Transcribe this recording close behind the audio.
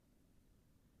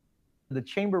The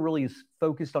chamber really is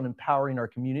focused on empowering our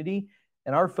community.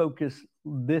 And our focus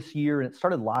this year, and it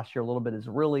started last year a little bit, is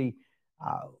really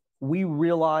we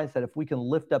realize that if we can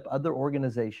lift up other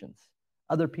organizations,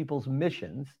 other people's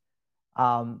missions,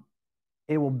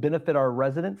 it will benefit our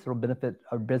residents, it will benefit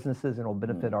our businesses, and it will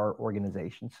benefit our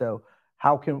organization. So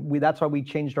how can we, that's why we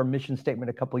changed our mission statement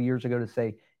a couple of years ago to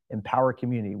say, empower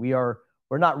community. We're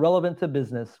not relevant to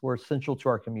business, we're essential to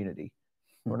our community.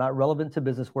 We're not relevant to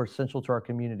business, we're essential to our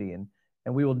community.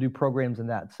 And we will do programs in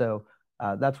that. So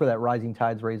that's where that rising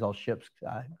tides raise all ships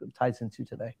ties into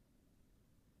today.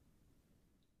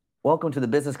 Welcome to the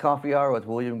Business Coffee Hour with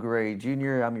William Gray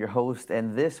Jr. I'm your host,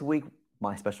 and this week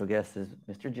my special guest is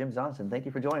Mr. Jim Johnson. Thank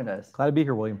you for joining us. Glad to be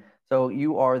here, William. So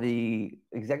you are the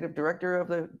executive director of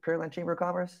the Pearland Chamber of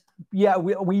Commerce? Yeah,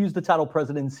 we use the title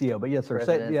president and CEO, but yes, sir.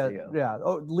 CEO. Yeah.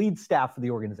 Oh, lead staff for the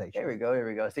organization. Here we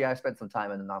go. See, I spent some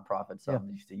time in the nonprofit, so I'm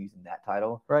used to using that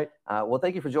title. Right. Well,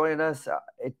 thank you for joining us.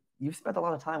 You've spent a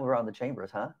lot of time around the chambers,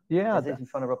 huh? Yeah. Is it you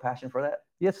found a real passion for that?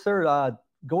 Yes, sir.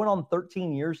 Going on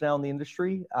 13 years now in the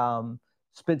industry.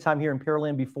 Spent time here in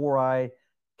Pearland before I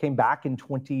came back in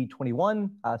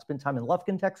 2021. Spent time in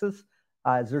Lufkin, Texas,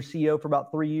 as their CEO for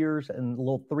about 3 years, and a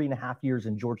little 3.5 years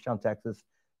in Georgetown, Texas,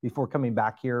 before coming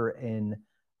back here in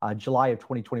July of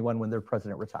 2021 when their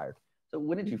president retired. So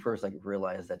when did you first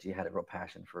realize that you had a real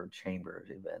passion for chamber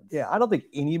events? Yeah, I don't think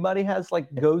anybody has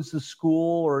goes to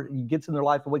school or gets in their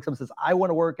life and wakes up and says, I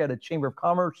want to work at a chamber of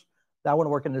commerce. I want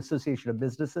to work in an association of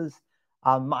businesses.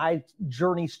 My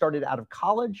journey started out of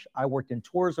college. I worked in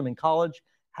tourism in college,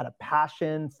 had a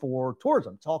passion for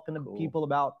tourism, talking to people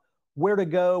about where to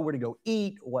go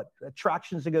eat, what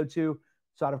attractions to go to.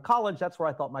 So out of college, that's where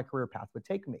I thought my career path would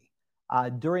take me.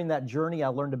 During that journey, I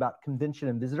learned about convention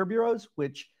and visitor bureaus,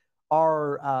 which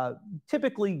are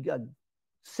typically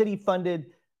city-funded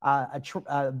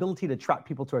ability to attract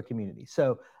people to our community.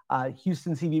 So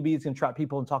Houston CVB is going to attract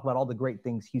people and talk about all the great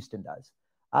things Houston does.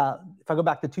 If I go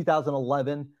back to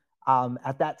 2011,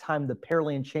 at that time, the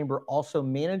Pearland Chamber also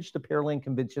managed the Pearland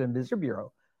Convention and Visitor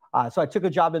Bureau. So I took a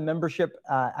job in membership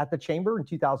at the Chamber in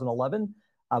 2011.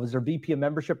 I was their VP of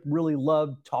membership, really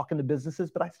loved talking to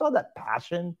businesses, but I still had that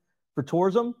passion for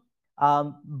tourism.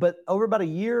 But over about a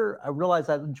year, I realized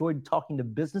I enjoyed talking to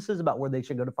businesses about where they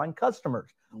should go to find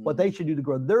customers, what they should do to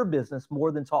grow their business,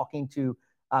 more than talking to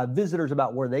visitors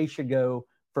about where they should go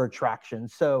for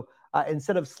attractions. So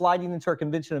instead of sliding into our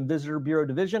Convention and Visitor Bureau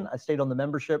division, I stayed on the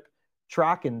membership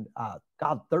track. And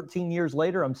 13 years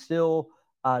later, I'm still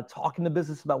talking to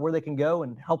business about where they can go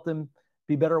and help them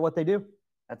be better at what they do.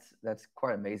 That's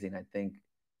quite amazing. I think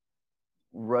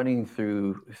running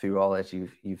through all that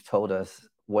you've told us,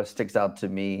 what sticks out to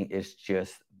me is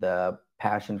just the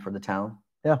passion for the town.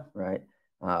 Yeah. Right.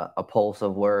 A pulse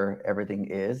of where everything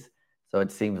is. So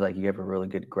it seems like you have a really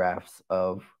good grasp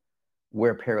of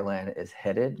where Pearland is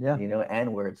headed,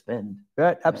 and where it's been.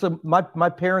 Right, absolutely. My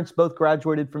parents both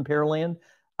graduated from Pearland.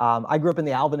 I grew up in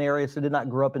the Alvin area, so did not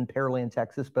grow up in Pearland,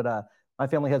 Texas, but my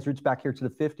family has roots back here to the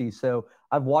 50s. So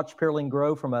I've watched Pearland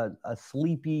grow from a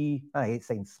sleepy, I hate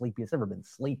saying sleepy, it's never been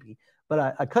sleepy,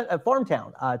 but a farm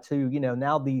town to,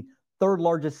 now the third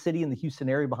largest city in the Houston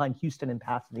area behind Houston and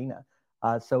Pasadena.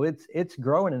 So it's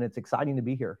growing and it's exciting to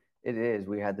be here. It is.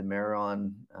 We had the mayor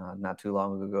on not too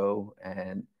long ago,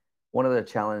 and one of the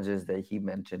challenges that he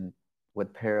mentioned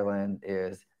with Pearland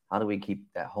is how do we keep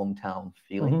that hometown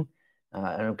feeling? And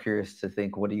I'm curious to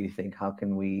think, what do you think? How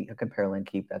can Pearland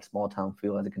keep that small town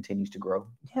feel as it continues to grow?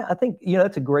 Yeah, I think,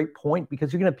 that's a great point,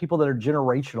 because you're going to have people that are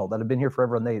generational, that have been here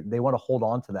forever, and they want to hold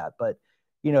on to that. But,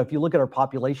 if you look at our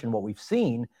population, what we've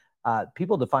seen,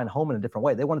 people define home in a different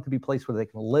way. They want it to be a place where they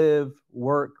can live,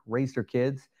 work, raise their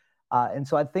kids. And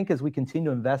so I think as we continue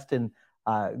to invest in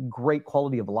great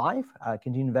quality of life,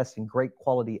 continue to invest in great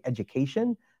quality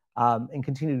education, and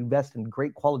continue to invest in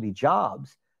great quality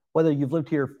jobs, whether you've lived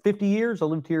here 50 years or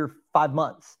lived here 5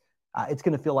 months, it's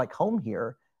going to feel like home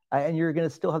here. And you're going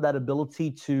to still have that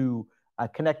ability to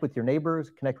connect with your neighbors,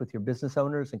 connect with your business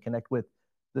owners, and connect with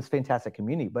this fantastic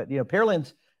community. But,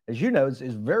 Pearland's, as you know, is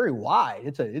very wide.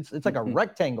 It's like a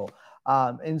rectangle.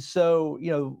 And so,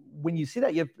 when you see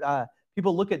that, you have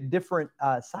people look at different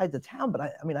sides of town. But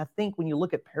I think when you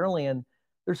look at Pearland,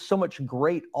 there's so much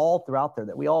great all throughout there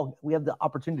that we have the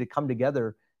opportunity to come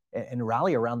together and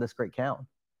rally around this great town.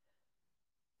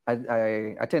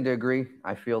 I tend to agree.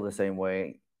 I feel the same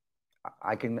way.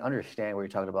 I can understand where you're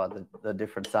talking about the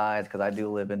different sides, because I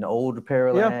do live in old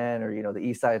Pearland or, the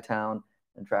east side of town,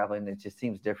 and traveling, it just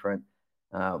seems different.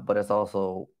 But it's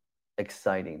also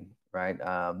exciting, right?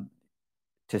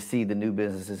 To see the new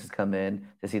businesses come in,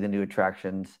 to see the new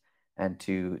attractions, and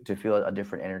to feel a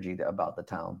different energy about the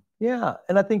town. Yeah,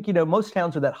 and I think most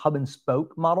towns are that hub and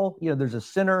spoke model. There's a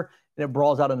center and it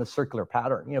brawls out in a circular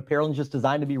pattern. Pearland's just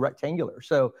designed to be rectangular,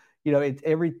 so it's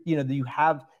every you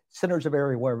have centers of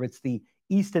area where it's the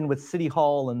east end with City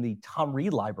Hall and the Tom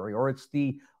Reed Library, or it's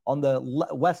the on the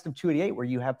west of 288 where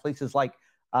you have places like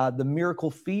the Miracle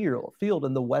Field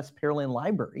and the West Pearland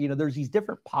Library. There's these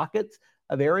different pockets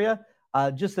of area.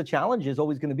 Just the challenge is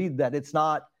always going to be that it's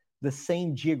not the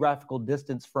same geographical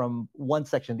distance from one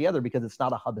section to the other because it's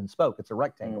not a hub and spoke, it's a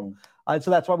rectangle.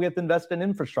 So that's why we have to invest in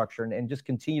infrastructure and just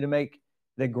continue to make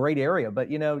it a great area.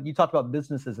 But you talked about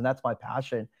businesses, and that's my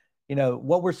passion.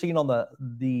 What we're seeing on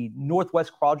the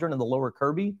northwest quadrant and the lower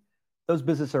Kirby, those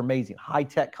businesses are amazing.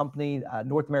 High-tech company,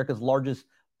 North America's largest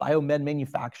biomed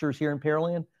manufacturers here in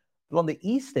Pearland. But on the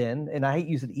east end, and I hate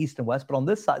using east and west, but on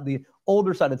this side, the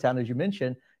older side of town, as you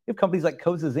mentioned, you have companies like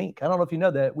Coza's Inc. I don't know if you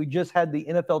know that. We just had the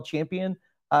NFL champion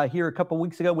here a couple of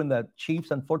weeks ago when the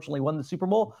Chiefs unfortunately won the Super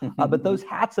Bowl. But those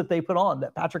hats that they put on,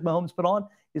 that Patrick Mahomes put on,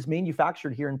 is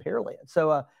manufactured here in Pearland.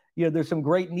 So, there's some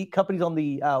great, neat companies on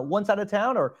the one side of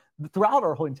town or throughout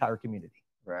our whole entire community.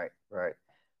 Right.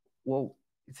 Well,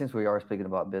 since we are speaking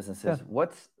about businesses,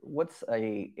 what's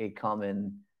a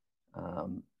common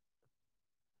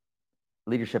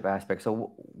leadership aspect?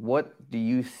 So what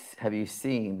have you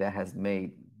seen that has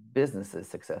made businesses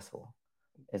successful?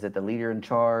 Is it the leader in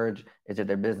charge? Is it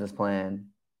their business plan?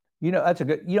 That's a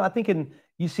good, I think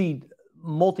you see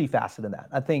multifaceted in that.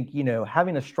 I think,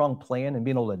 having a strong plan and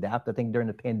being able to adapt. I think during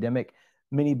the pandemic,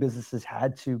 many businesses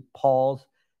had to pause,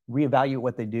 reevaluate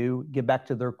what they do, get back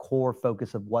to their core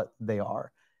focus of what they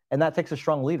are. And that takes a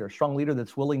strong leader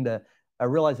that's willing to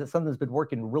realize that something's been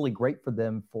working really great for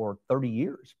them for 30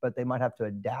 years, but they might have to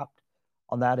adapt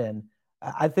on that end.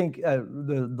 I think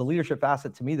the leadership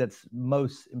facet to me that's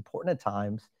most important at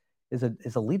times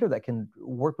is a leader that can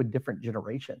work with different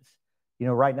generations.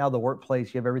 Right now the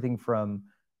workplace, you have everything from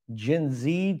Gen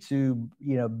Z to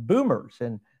boomers,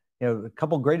 and a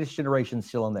couple greatest generations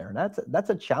still in there, and that's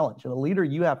a challenge. And a leader,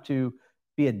 you have to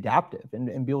be adaptive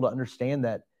and be able to understand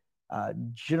that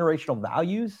generational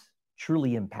values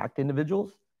truly impact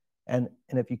individuals, and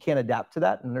if you can't adapt to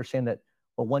that and understand that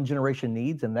what one generation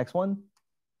needs and the next one,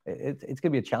 it's going to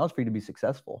be a challenge for you to be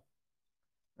successful.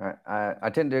 All right. I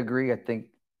tend to agree. I think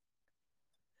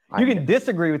you can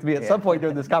disagree with me at some point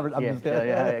during this conversation.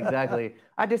 Yeah, exactly.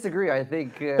 I disagree. I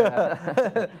think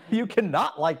you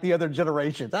cannot like the other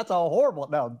generations. That's all horrible.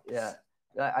 No. Yeah,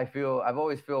 I've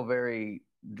always feel very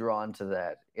drawn to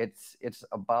that. It's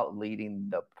about leading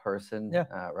the person,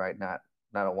 right? Not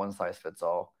a one size fits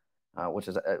all. Which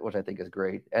I think is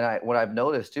great. And what I've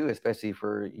noticed too, especially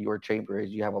for your chamber,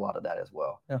 is you have a lot of that as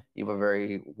well. Yeah. You have a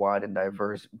very wide and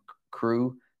diverse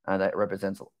crew that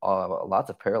represents lots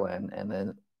of Pearland, and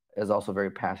then is also very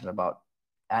passionate about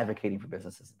advocating for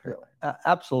businesses in Pearland.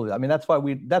 Absolutely. I mean, that's why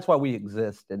we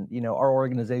exist. And our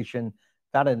organization,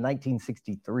 founded in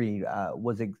 1963,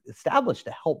 was established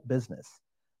to help business.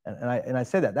 And I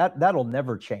say that'll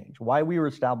never change. Why we were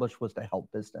established was to help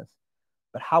business.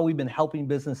 But how we've been helping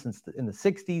business since in the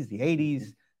 60s, the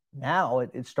 80s, now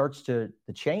it starts to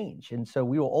change. And so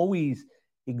we will always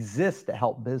exist to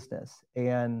help business.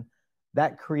 And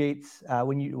that creates,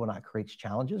 not creates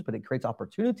challenges, but it creates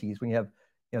opportunities. When you have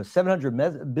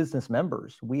 700 business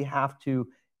members, we have to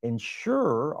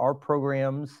ensure our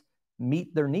programs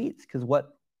meet their needs, because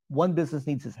what one business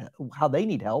needs is how they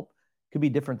need help could be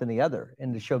different than the other.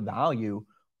 And to show value,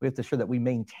 we have to ensure that we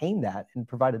maintain that and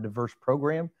provide a diverse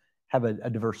program, have a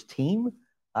diverse team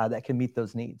that can meet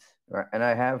those needs. Right.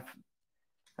 And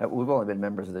we've only been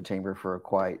members of the chamber for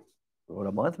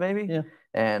a month maybe. Yeah.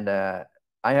 And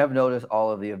I have noticed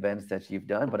all of the events that you've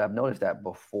done, but I've noticed that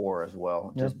before as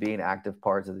well. Yeah. Just being active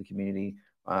parts of the community,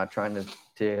 trying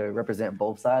to represent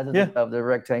both sides of the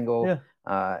rectangle.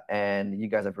 Yeah. And you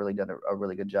guys have really done a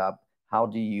really good job. How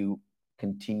do you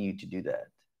continue to do that?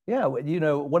 Yeah.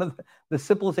 One of the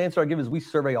simplest answer I give is we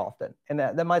survey often. And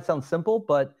that might sound simple,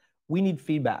 but we need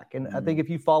feedback. And I think if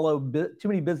you follow too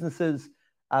many businesses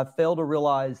fail to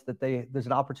realize that there's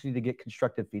an opportunity to get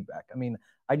constructive feedback. I mean,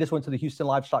 I just went to the Houston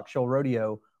Livestock Show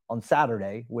Rodeo on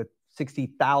Saturday with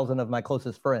 60,000 of my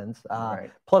closest friends, Right.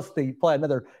 plus probably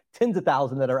another tens of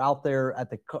thousands that are out there at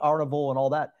the carnival and all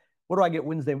that. What do I get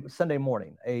Sunday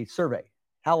morning? A survey.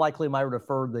 How likely am I to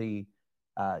refer the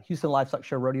Houston Livestock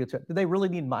Show Rodeo to? Do they really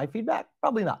need my feedback?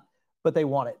 Probably not, but they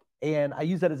want it. And I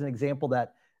use that as an example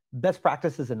that best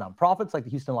practices in nonprofits like the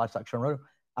Houston Livestock Show Rodeo,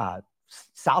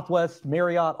 Southwest,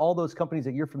 Marriott, all those companies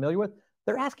that you're familiar with,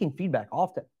 they're asking feedback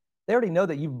often. They already know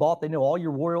that you've bought, they know all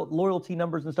your loyalty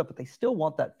numbers and stuff, but they still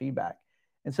want that feedback.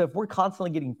 And so if we're constantly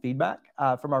getting feedback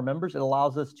from our members, it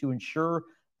allows us to ensure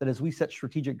that as we set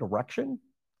strategic direction,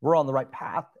 we're on the right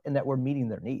path and that we're meeting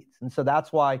their needs. And so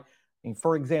that's why, I mean,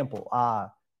 for example,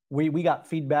 we got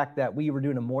feedback that we were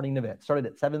doing a morning event, started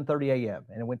at 7:30 a.m.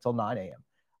 and it went till 9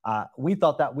 a.m. We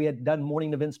thought that we had done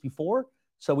morning events before,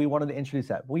 so we wanted to introduce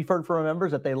that. We've heard from our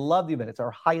members that they love the event. It's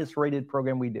our highest rated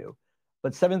program we do.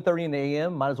 But 7:30 in the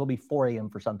a.m. might as well be 4 a.m.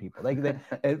 for some people.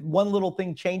 One little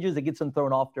thing changes, it gets them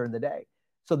thrown off during the day.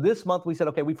 So this month we said,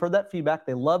 okay, we've heard that feedback.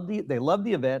 They love the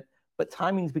event, but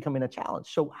timing's becoming a challenge.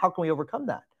 So how can we overcome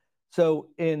that? So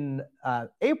in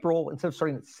April, instead of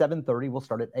starting at 7:30, we'll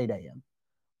start at 8 a.m.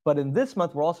 But in this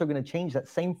month, we're also going to change that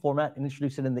same format and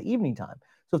introduce it in the evening time.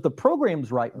 So if the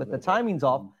program's right, but the timing's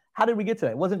off, how did we get to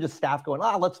that? It wasn't just staff going,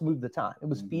 let's move the time. It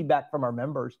was feedback from our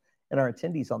members and our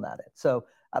attendees on that end. So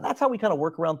that's how we kind of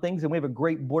work around things. And we have a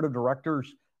great board of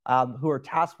directors who are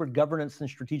tasked with governance and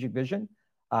strategic vision.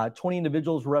 20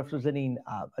 individuals representing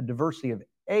a diversity of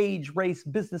age, race,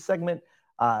 business segment,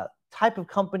 type of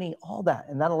company, all that.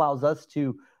 And that allows us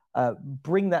to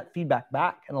bring that feedback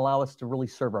back and allow us to really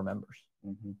serve our members.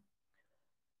 Mm-hmm.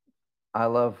 I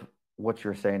love what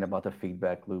you're saying about the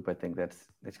feedback loop. I think that's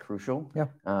crucial. Yeah.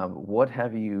 What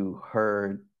have you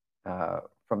heard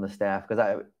from the staff?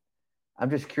 Because I'm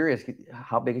just curious,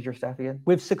 how big is your staff again?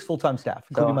 We have 6 full-time staff,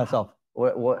 including myself.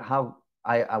 What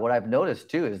I've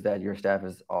noticed too is that your staff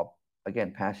is all,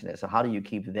 again, passionate. So how do you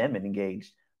keep them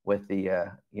engaged with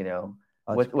the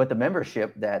with the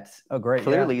membership that's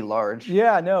clearly large?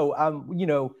 Yeah,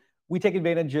 no, we take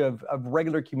advantage of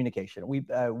regular communication.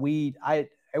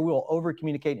 I will over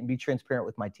communicate and be transparent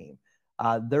with my team.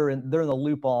 They're in the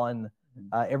loop on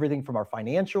everything from our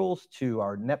financials to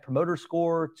our net promoter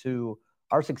score to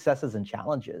our successes and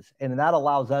challenges, and that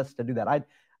allows us to do that.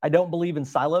 I don't believe in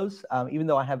silos, even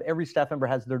though I have every staff member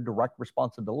has their direct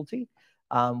responsibility.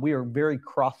 We are very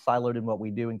cross-siloed in what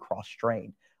we do and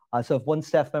cross-trained. So if one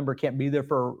staff member can't be there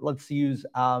for, let's use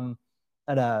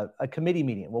at a committee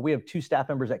meeting, well, we have 2 staff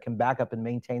members that can back up and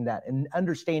maintain that and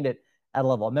understand it at a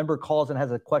level. A member calls and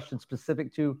has a question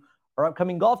specific to our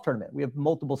upcoming golf tournament. We have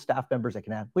multiple staff members that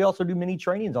can have. We also do mini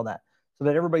trainings on that so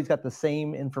that everybody's got the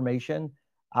same information.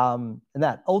 And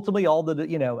that ultimately all the,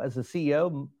 as a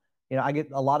CEO, I get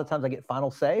a lot of times I get final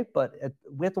say, but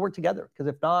we have to work together because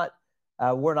if not,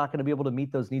 we're not going to be able to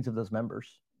meet those needs of those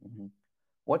members. Mm-hmm.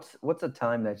 What's a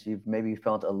time that you've maybe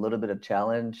felt a little bit of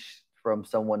challenge from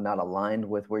someone not aligned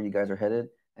with where you guys are headed,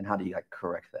 and how do you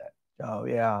correct that? Oh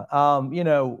yeah, I'm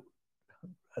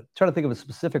trying to think of a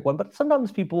specific one, but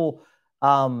sometimes people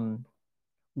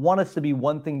want us to be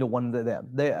one thing to one to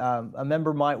them. A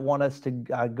member might want us to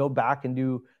go back and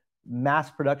do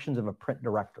mass productions of a print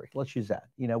directory. Let's use that,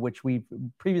 which we've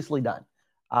previously done.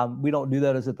 We don't do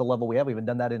that as at the level we have. We haven't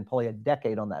done that in probably a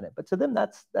decade on that end. But to them,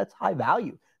 that's high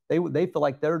value. They feel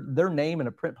like their name in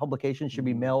a print publication should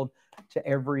be mailed to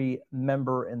every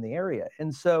member in the area.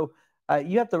 And so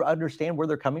you have to understand where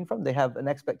they're coming from. They have an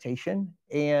expectation.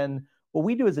 And what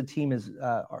we do as a team is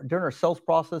during our sales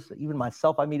process, even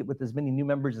myself, I meet with as many new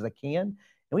members as I can. And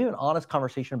we have an honest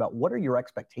conversation about what are your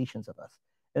expectations of us?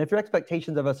 And if your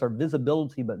expectations of us are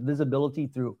visibility, but visibility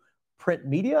through print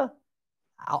media,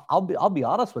 I'll be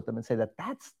honest with them and say that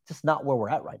that's just not where we're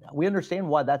at right now. We understand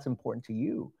why that's important to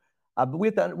you. But we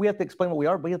have to explain what we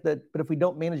are. But if we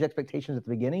don't manage expectations at the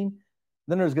beginning,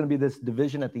 then there's going to be this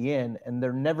division at the end, and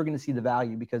they're never going to see the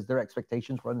value because their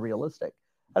expectations were unrealistic.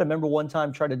 I remember one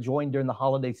time trying to join during the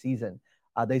holiday season.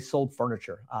 They sold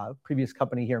furniture, previous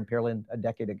company here in Pearland a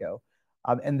decade ago,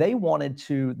 and they wanted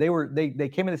to. They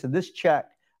came in and said, "This check."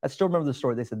 I still remember the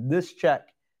story. They said, "This check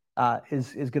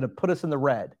is going to put us in the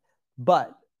red,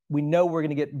 but we know we're going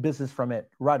to get business from it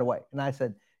right away." And I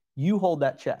said, "You hold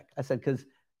that check." I said, because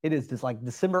it is just like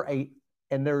December 8th,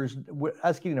 and there's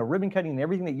us getting a ribbon cutting and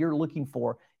everything that you're looking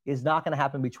for is not going to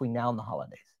happen between now and the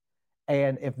holidays.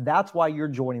 And if that's why you're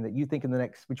joining, that you think in the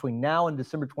next between now and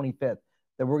December 25th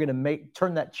that we're going to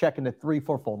turn that check into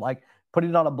 3-4-fold, like put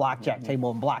it on a blackjack table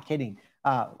and black hitting,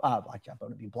 blackjack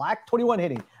would be black 21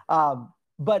 hitting,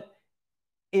 but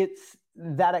it's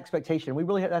that expectation. We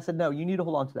really, I said, no, you need to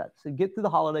hold on to that. So get through the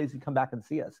holidays and come back and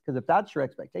see us, because if that's your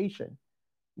expectation,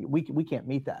 we can't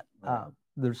meet that. Right.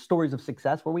 There's stories of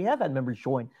success where we have had members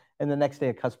join and the next day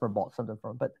a customer bought something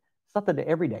from them, but it's not the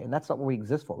every day, and that's not what we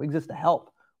exist for. We exist to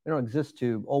help. We don't exist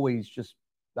to always just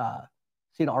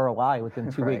see an ROI within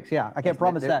 2 weeks. Yeah, I can't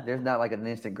promise that. There's not like an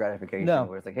instant gratification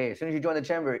where it's like, hey, as soon as you join the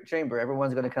chamber,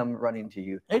 everyone's going to come running to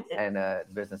you, and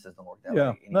businesses don't work that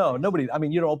way. No, nobody. I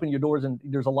mean, you don't open your doors and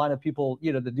there's a line of people,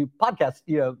 that do podcasts,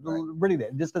 really,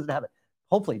 it just doesn't have it.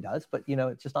 Hopefully it does, but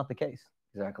it's just not the case.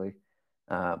 Exactly.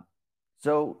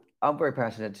 So I'm very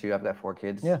passionate too. I've got 4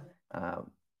 kids. Yeah.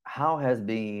 How has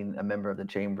being a member of the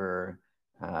chamber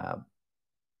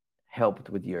helped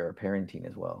with your parenting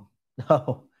as well?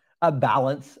 Oh, a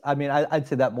balance. I mean, I'd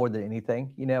say that more than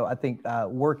anything. I think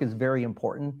work is very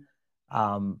important.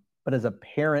 But as a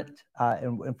parent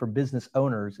and for business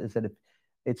owners, is that if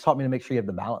it's taught me to make sure you have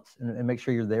the balance and make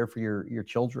sure you're there for your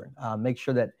children. Make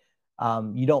sure that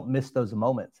you don't miss those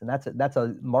moments. And that's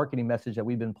a marketing message that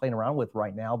we've been playing around with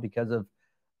right now because of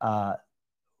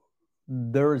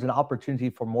there is an opportunity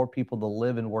for more people to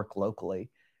live and work locally.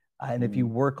 And if you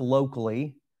work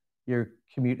locally, your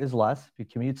commute is less. If your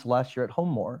commute's less, you're at home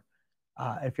more.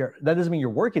 That doesn't mean you're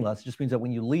working less. It just means that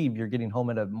when you leave, you're getting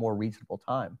home at a more reasonable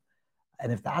time.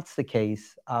 And if that's the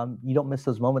case, you don't miss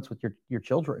those moments with your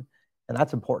children, and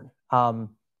that's important. And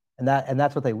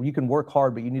that's what you can work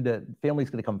hard, but family's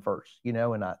going to come first,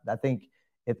 And I think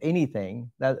if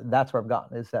anything, that's where I've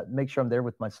gotten is that make sure I'm there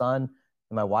with my son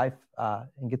and my wife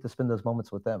and get to spend those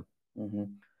moments with them.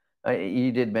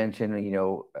 You did mention,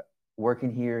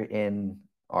 working here in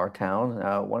our town.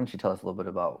 Why don't you tell us a little bit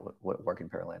about what Work in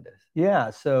Pearland is? Yeah,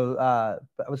 so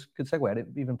that was a good segue. I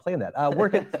didn't even plan that.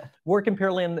 Work in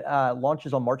Pearland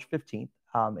launches on March 15th.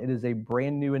 It is a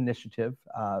brand new initiative,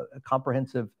 a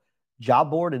comprehensive job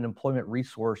board and employment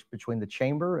resource between the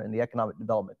Chamber and the Economic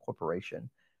Development Corporation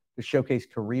to showcase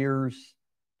careers,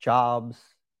 jobs,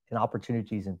 and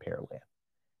opportunities in Pearland.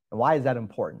 And why is that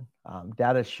important?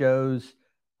 Data shows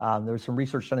there was some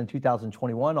research done in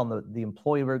 2021 on the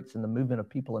employee rates and the movement of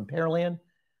people in Pearland.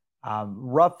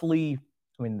 Roughly,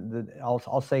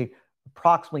 I'll say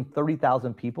approximately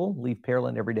 30,000 people leave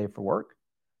Pearland every day for work.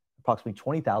 Approximately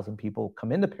 20,000 people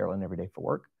come into Pearland every day for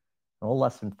work. And a little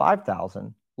less than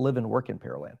 5,000 live and work in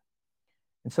Pearland.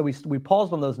 And so we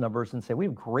paused on those numbers and say we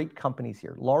have great companies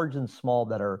here, large and small,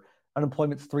 that are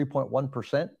unemployment's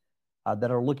 3.1%,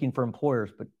 that are looking for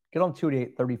employers. But get on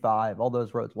 288, 35, all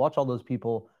those roads. Watch all those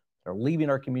people that are leaving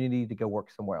our community to go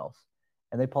work somewhere else.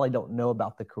 And they probably don't know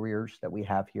about the careers that we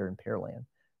have here in Pearland.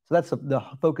 So that's the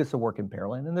focus of Work in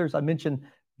Pearland. And I mentioned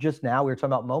just now, we were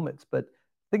talking about moments, but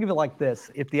think of it like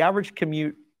this. If the average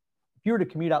commute, if you were to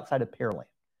commute outside of Pearland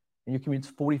and your commute's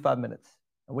 45 minutes,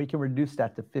 and we can reduce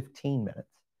that to 15 minutes,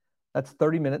 that's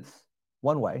 30 minutes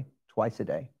one way, twice a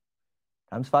day,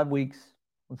 times 5 weeks.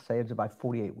 Let's say it's about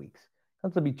 48 weeks.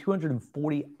 That's going to be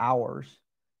 240 hours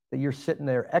that you're sitting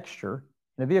there extra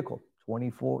in a vehicle.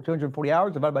 240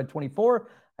 hours divided by 24.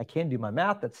 I can't do my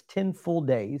math. That's 10 full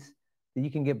days that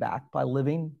you can get back by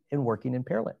living and working in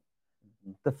Pearland.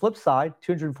 The flip side,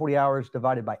 240 hours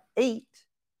divided by 8,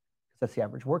 because that's the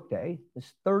average work day,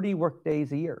 is 30 work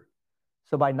days a year.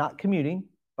 So by not commuting,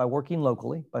 by working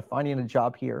locally, by finding a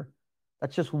job here,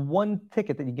 that's just one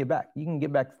ticket that you get back. You can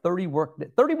get back 30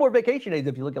 more vacation days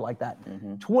if you look at it like that.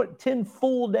 10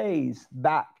 full days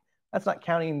back. That's not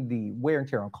counting the wear and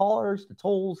tear on cars, the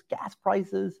tolls, gas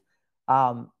prices.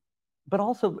 But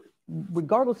also,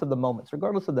 regardless of the moments,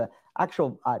 regardless of the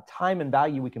actual time and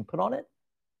value we can put on it,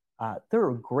 there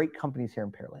are great companies here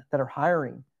in Pearland that are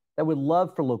hiring, that would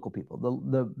love for local people.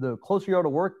 The closer you are to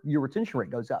work, your retention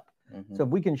rate goes up. So if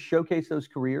we can showcase those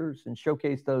careers and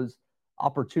showcase those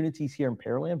opportunities here in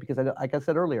Pearland, because like I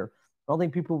said earlier, I don't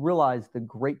think people realize the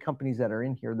great companies that are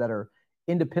in here that are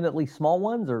independently small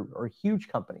ones or huge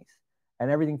companies,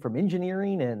 and everything from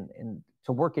engineering and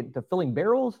to filling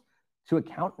barrels to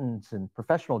accountants and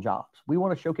professional jobs. We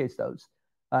want to showcase those.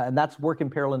 And that's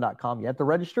workinpearland.com. You have to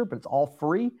register, but it's all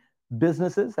free.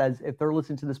 Businesses, if they're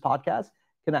listening to this podcast,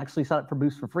 can actually sign up for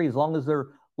booths for free. As long as they're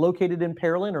located in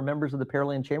Pearland or members of the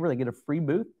Pearland Chamber, they get a free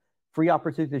booth, free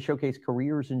opportunity to showcase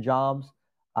careers and jobs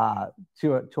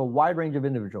to a wide range of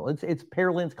individuals. It's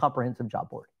Pearland's comprehensive job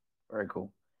board. Very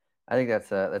cool. I think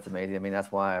that's amazing. I mean,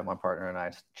 that's why my partner and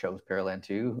I chose Pearland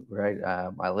too, right?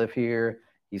 I live here.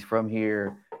 He's from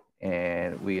here,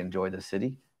 and we enjoy the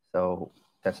city. So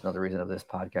that's another reason of this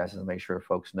podcast, is to make sure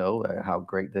folks know how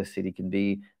great this city can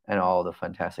be and all the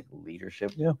fantastic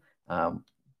leadership.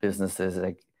 Businesses,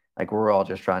 like we're all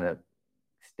just trying to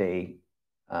stay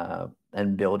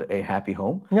and build a happy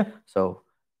home. So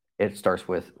it starts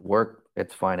with work,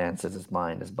 it's finances, it's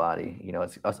mind, it's body.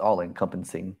 It's us all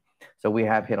encompassing. So we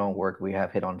have hit on work, we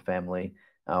have hit on family.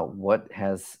 What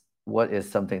is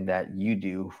something that you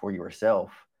do for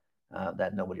yourself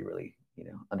that nobody really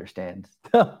understands?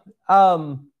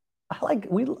 I'm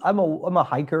a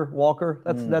hiker, walker.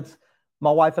 That's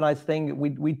my wife and I's thing.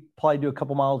 We probably do a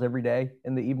couple miles every day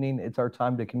in the evening. It's our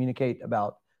time to communicate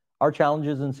about our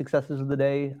challenges and successes of the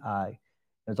day.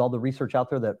 There's all the research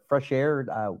out there that fresh air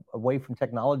away from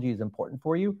technology is important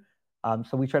for you.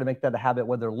 So we try to make that a habit,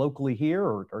 whether locally here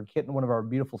or hitting one of our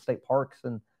beautiful state parks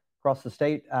and across the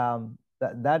state.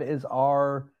 that is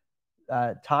our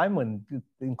time, when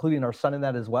including our son in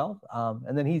that as well.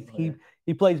 And then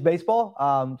he plays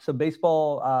baseball. So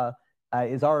baseball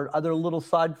is our other little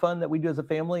side fun that we do as a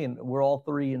family, and we're all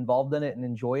three involved in it and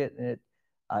enjoy it. And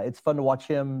it's fun to watch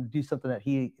him do something that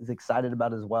he is excited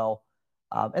about as well.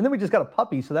 And then we just got a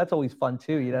puppy, so that's always fun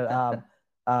too.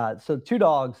 So 2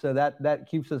 dogs, so that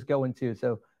keeps us going too.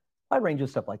 So wide range of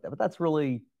stuff like that. But that's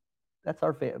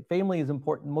our family is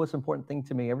important, most important thing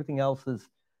to me. Everything else is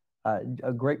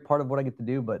a great part of what I get to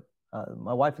do. But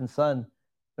my wife and son,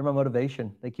 they're my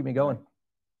motivation. They keep me going.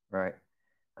 Right.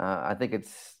 I think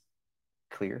it's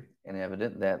clear and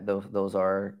evident that those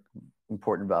are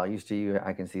important values to you.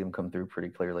 I can see them come through pretty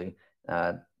clearly.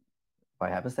 By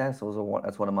happenstance,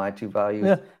 that's one of my 2 values.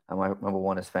 Yeah. My number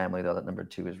 1 is family. The other number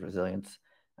 2 is resilience.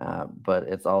 But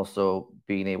it's also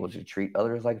being able to treat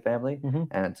others like family. Mm-hmm.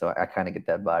 And so I kind of get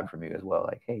that vibe from you as well.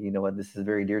 Like, hey, you know what? This is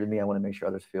very dear to me. I want to make sure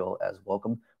others feel as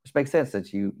welcome, which makes sense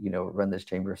that you run this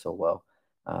chamber so well.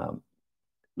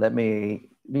 Let me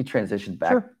transition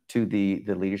back to the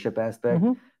leadership aspect.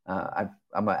 Mm-hmm.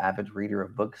 I'm an avid reader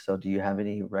of books. So do you have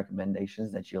any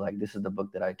recommendations that you like? This is the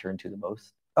book that I turn to the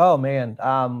most. Oh man,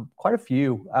 quite a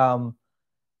few.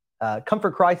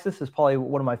 Comfort Crisis is probably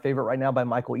one of my favorite right now by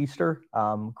Michael Easter.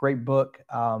 Great book.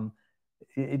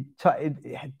 It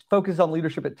focuses on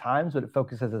leadership at times, but it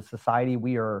focuses as a society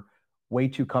we are way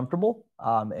too comfortable,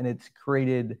 and it's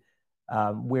created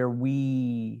where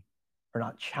we are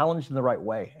not challenged in the right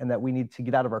way, and that we need to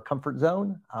get out of our comfort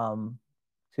zone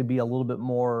to be a little bit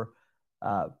more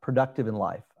productive in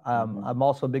life. I'm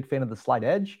also a big fan of the Slight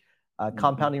Edge.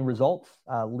 Compounding results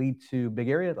lead to big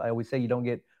areas. I always say you don't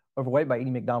get overweight by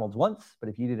eating McDonald's once, but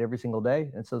if you eat it every single day,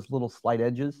 it's those little slight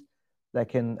edges that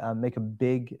can make a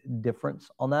big difference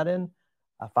on that end.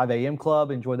 5 a.m.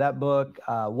 Club, enjoy that book.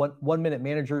 1 Minute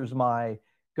Manager is my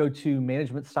go-to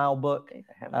management style book.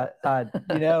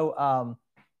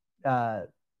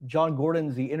 John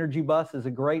Gordon's The Energy Bus is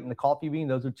a great, and The Coffee Bean.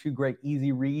 Those are 2 great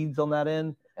easy reads on that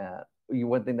end.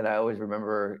 One thing that I always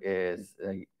remember is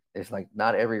it's like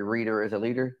not every reader is a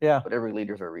leader, but every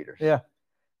leaders are readers.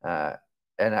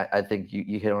 And I think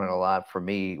you hit on it a lot. For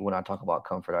me, when I talk about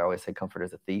comfort, I always say comfort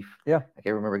is a thief. I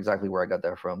can't remember exactly where I got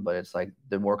that from, but it's like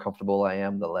the more comfortable I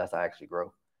am, the less I actually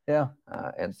grow.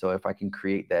 And so if I can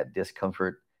create that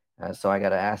discomfort, so I got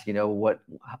to ask, what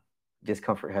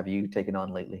discomfort have you taken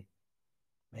on lately?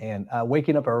 Man,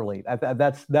 waking up early.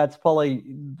 That's probably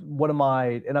one of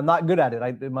my, and I'm not good at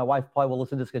it. My wife probably will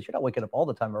listen to this because you're not waking up all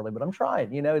the time early, but I'm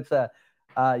trying. It's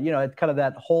it's kind of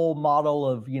that whole model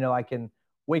of, I can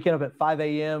waking up at 5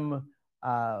 a.m.,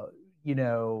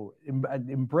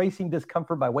 embracing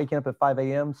discomfort by waking up at 5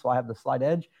 a.m. So I have the Slight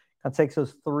Edge. Kind of takes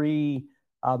those 3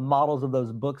 models of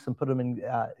those books and put them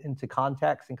into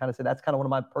context, and kind of say that's kind of one of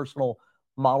my personal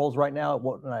models right now. It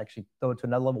won't actually throw it to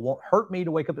another level. It won't hurt me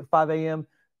to wake up at 5 a.m.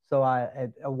 So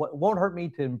it won't hurt me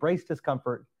to embrace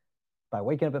discomfort by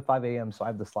waking up at 5 a.m. So I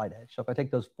have the Slight Edge. So if I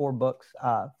take those 4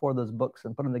 of those books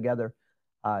and put them together,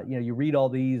 you read all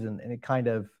these and it kind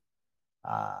of,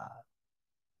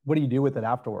 what do you do with it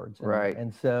afterwards?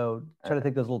 And so try to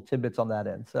take those little tidbits on that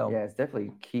end. So yeah, it's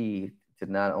definitely key to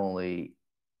not only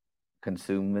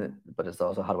consume it, but it's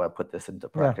also how do I put this into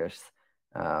practice?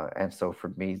 And so for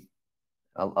me,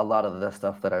 a lot of the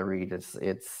stuff that I read,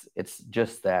 it's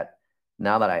just that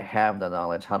now that I have the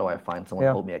knowledge, how do I find someone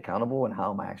to hold me accountable, and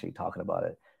how am I actually talking about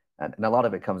it? And a lot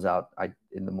of it comes out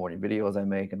in the morning videos I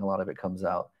make, and a lot of it comes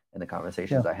out in the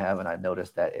conversations I have, and I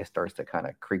noticed that it starts to kind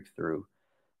of creep through.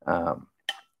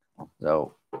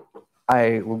 So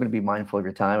we're going to be mindful of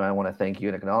your time. I want to thank you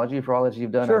and acknowledge you for all that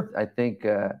you've done. Sure. I think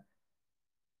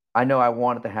I know I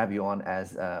wanted to have you on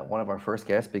as one of our first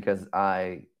guests because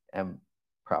I am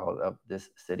proud of this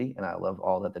city and I love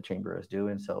all that the chamber is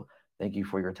doing. So thank you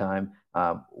for your time.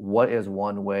 What is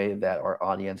one way that our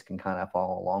audience can kind of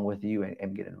follow along with you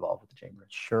and get involved with the chamber?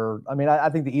 Sure. I mean, I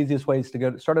think the easiest way is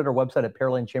to start at our website at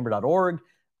pearlandchamber.org.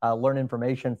 Learn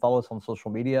information, follow us on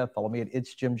social media. Follow me at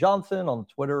It's Jim Johnson on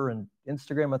Twitter and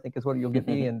Instagram, I think is what you'll get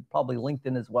me, and probably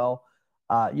LinkedIn as well.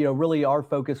 Really our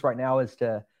focus right now is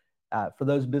to, for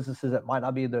those businesses that might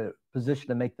not be in the position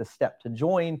to make the step to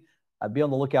join, be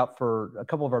on the lookout for a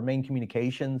couple of our main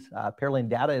communications. Pearland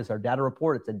Data is our data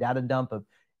report. It's a data dump of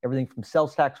everything from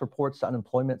sales tax reports to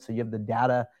unemployment. So you have the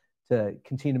data to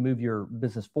continue to move your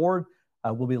business forward.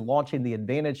 We'll be launching the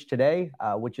Advantage today,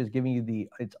 which is giving you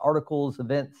its articles,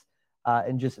 events,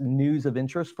 and just news of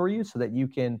interest for you so that you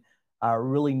can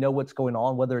really know what's going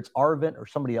on, whether it's our event or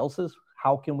somebody else's.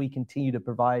 How can we continue to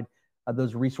provide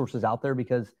those resources out there?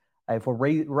 Because if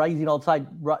we're rising outside,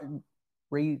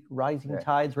 rising Right.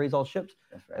 tides raise all ships.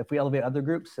 That's right. If we elevate other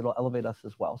groups, it'll elevate us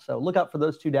as well. So look out for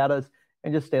those two datas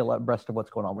and just stay abreast of what's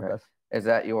going on with Right. us. Is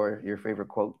that your favorite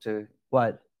quote to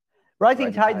What? Rising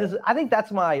Rising tides tide? is, I think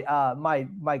that's my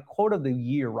my quote of the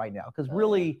year right now, because Oh,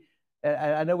 really,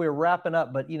 I know we're wrapping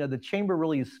up, but the chamber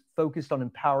really is focused on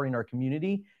empowering our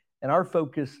community, and our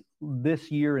focus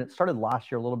this year, and it started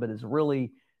last year a little bit, is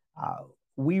really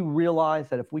we realize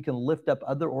that if we can lift up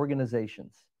other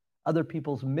organizations, other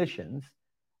people's missions,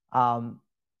 um,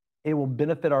 it will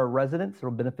benefit our residents,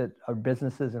 it'll benefit our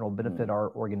businesses, and it'll benefit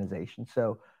our organization.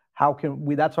 So how can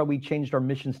we? That's why we changed our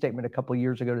mission statement a couple of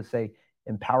years ago to say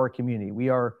empower community.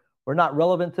 We're not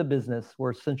relevant to business,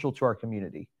 we're essential to our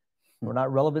community. We're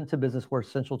not relevant to business, we're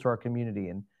essential to our community,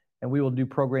 and we will do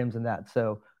programs in that.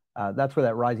 So that's where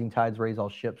that rising tides raise all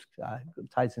ships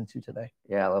ties into today.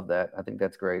 Yeah, I love that. I think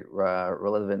that's great.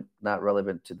 Relevant, not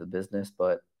relevant to the business,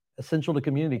 but essential to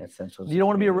community. essential. You don't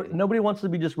want to community. be, nobody wants to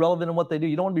be just relevant in what they do.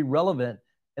 You don't want to be relevant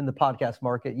in the podcast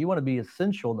market. You want to be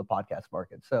essential in the podcast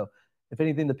market. So if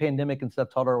anything, the pandemic and stuff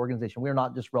taught our organization, we're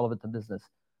not just relevant to business.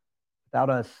 Without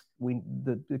us,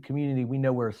 the community, we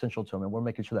know we're essential to them, and we're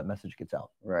making sure that message gets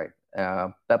out. Right.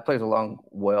 That plays along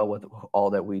well with all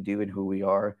that we do and who we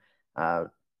are.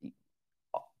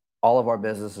 All of our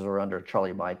businesses are under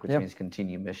Charlie Mike, which means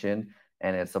continue mission,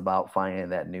 and it's about finding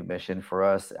that new mission for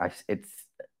us. It's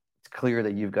clear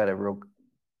that you've got a real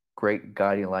great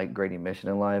guiding light, grading mission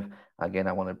in life. Again,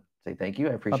 I want to say thank you.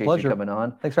 I appreciate you coming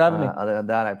on. Thanks for having me. Other than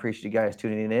that, I appreciate you guys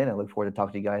tuning in. I look forward to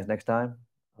talking to you guys next time.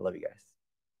 I love you guys.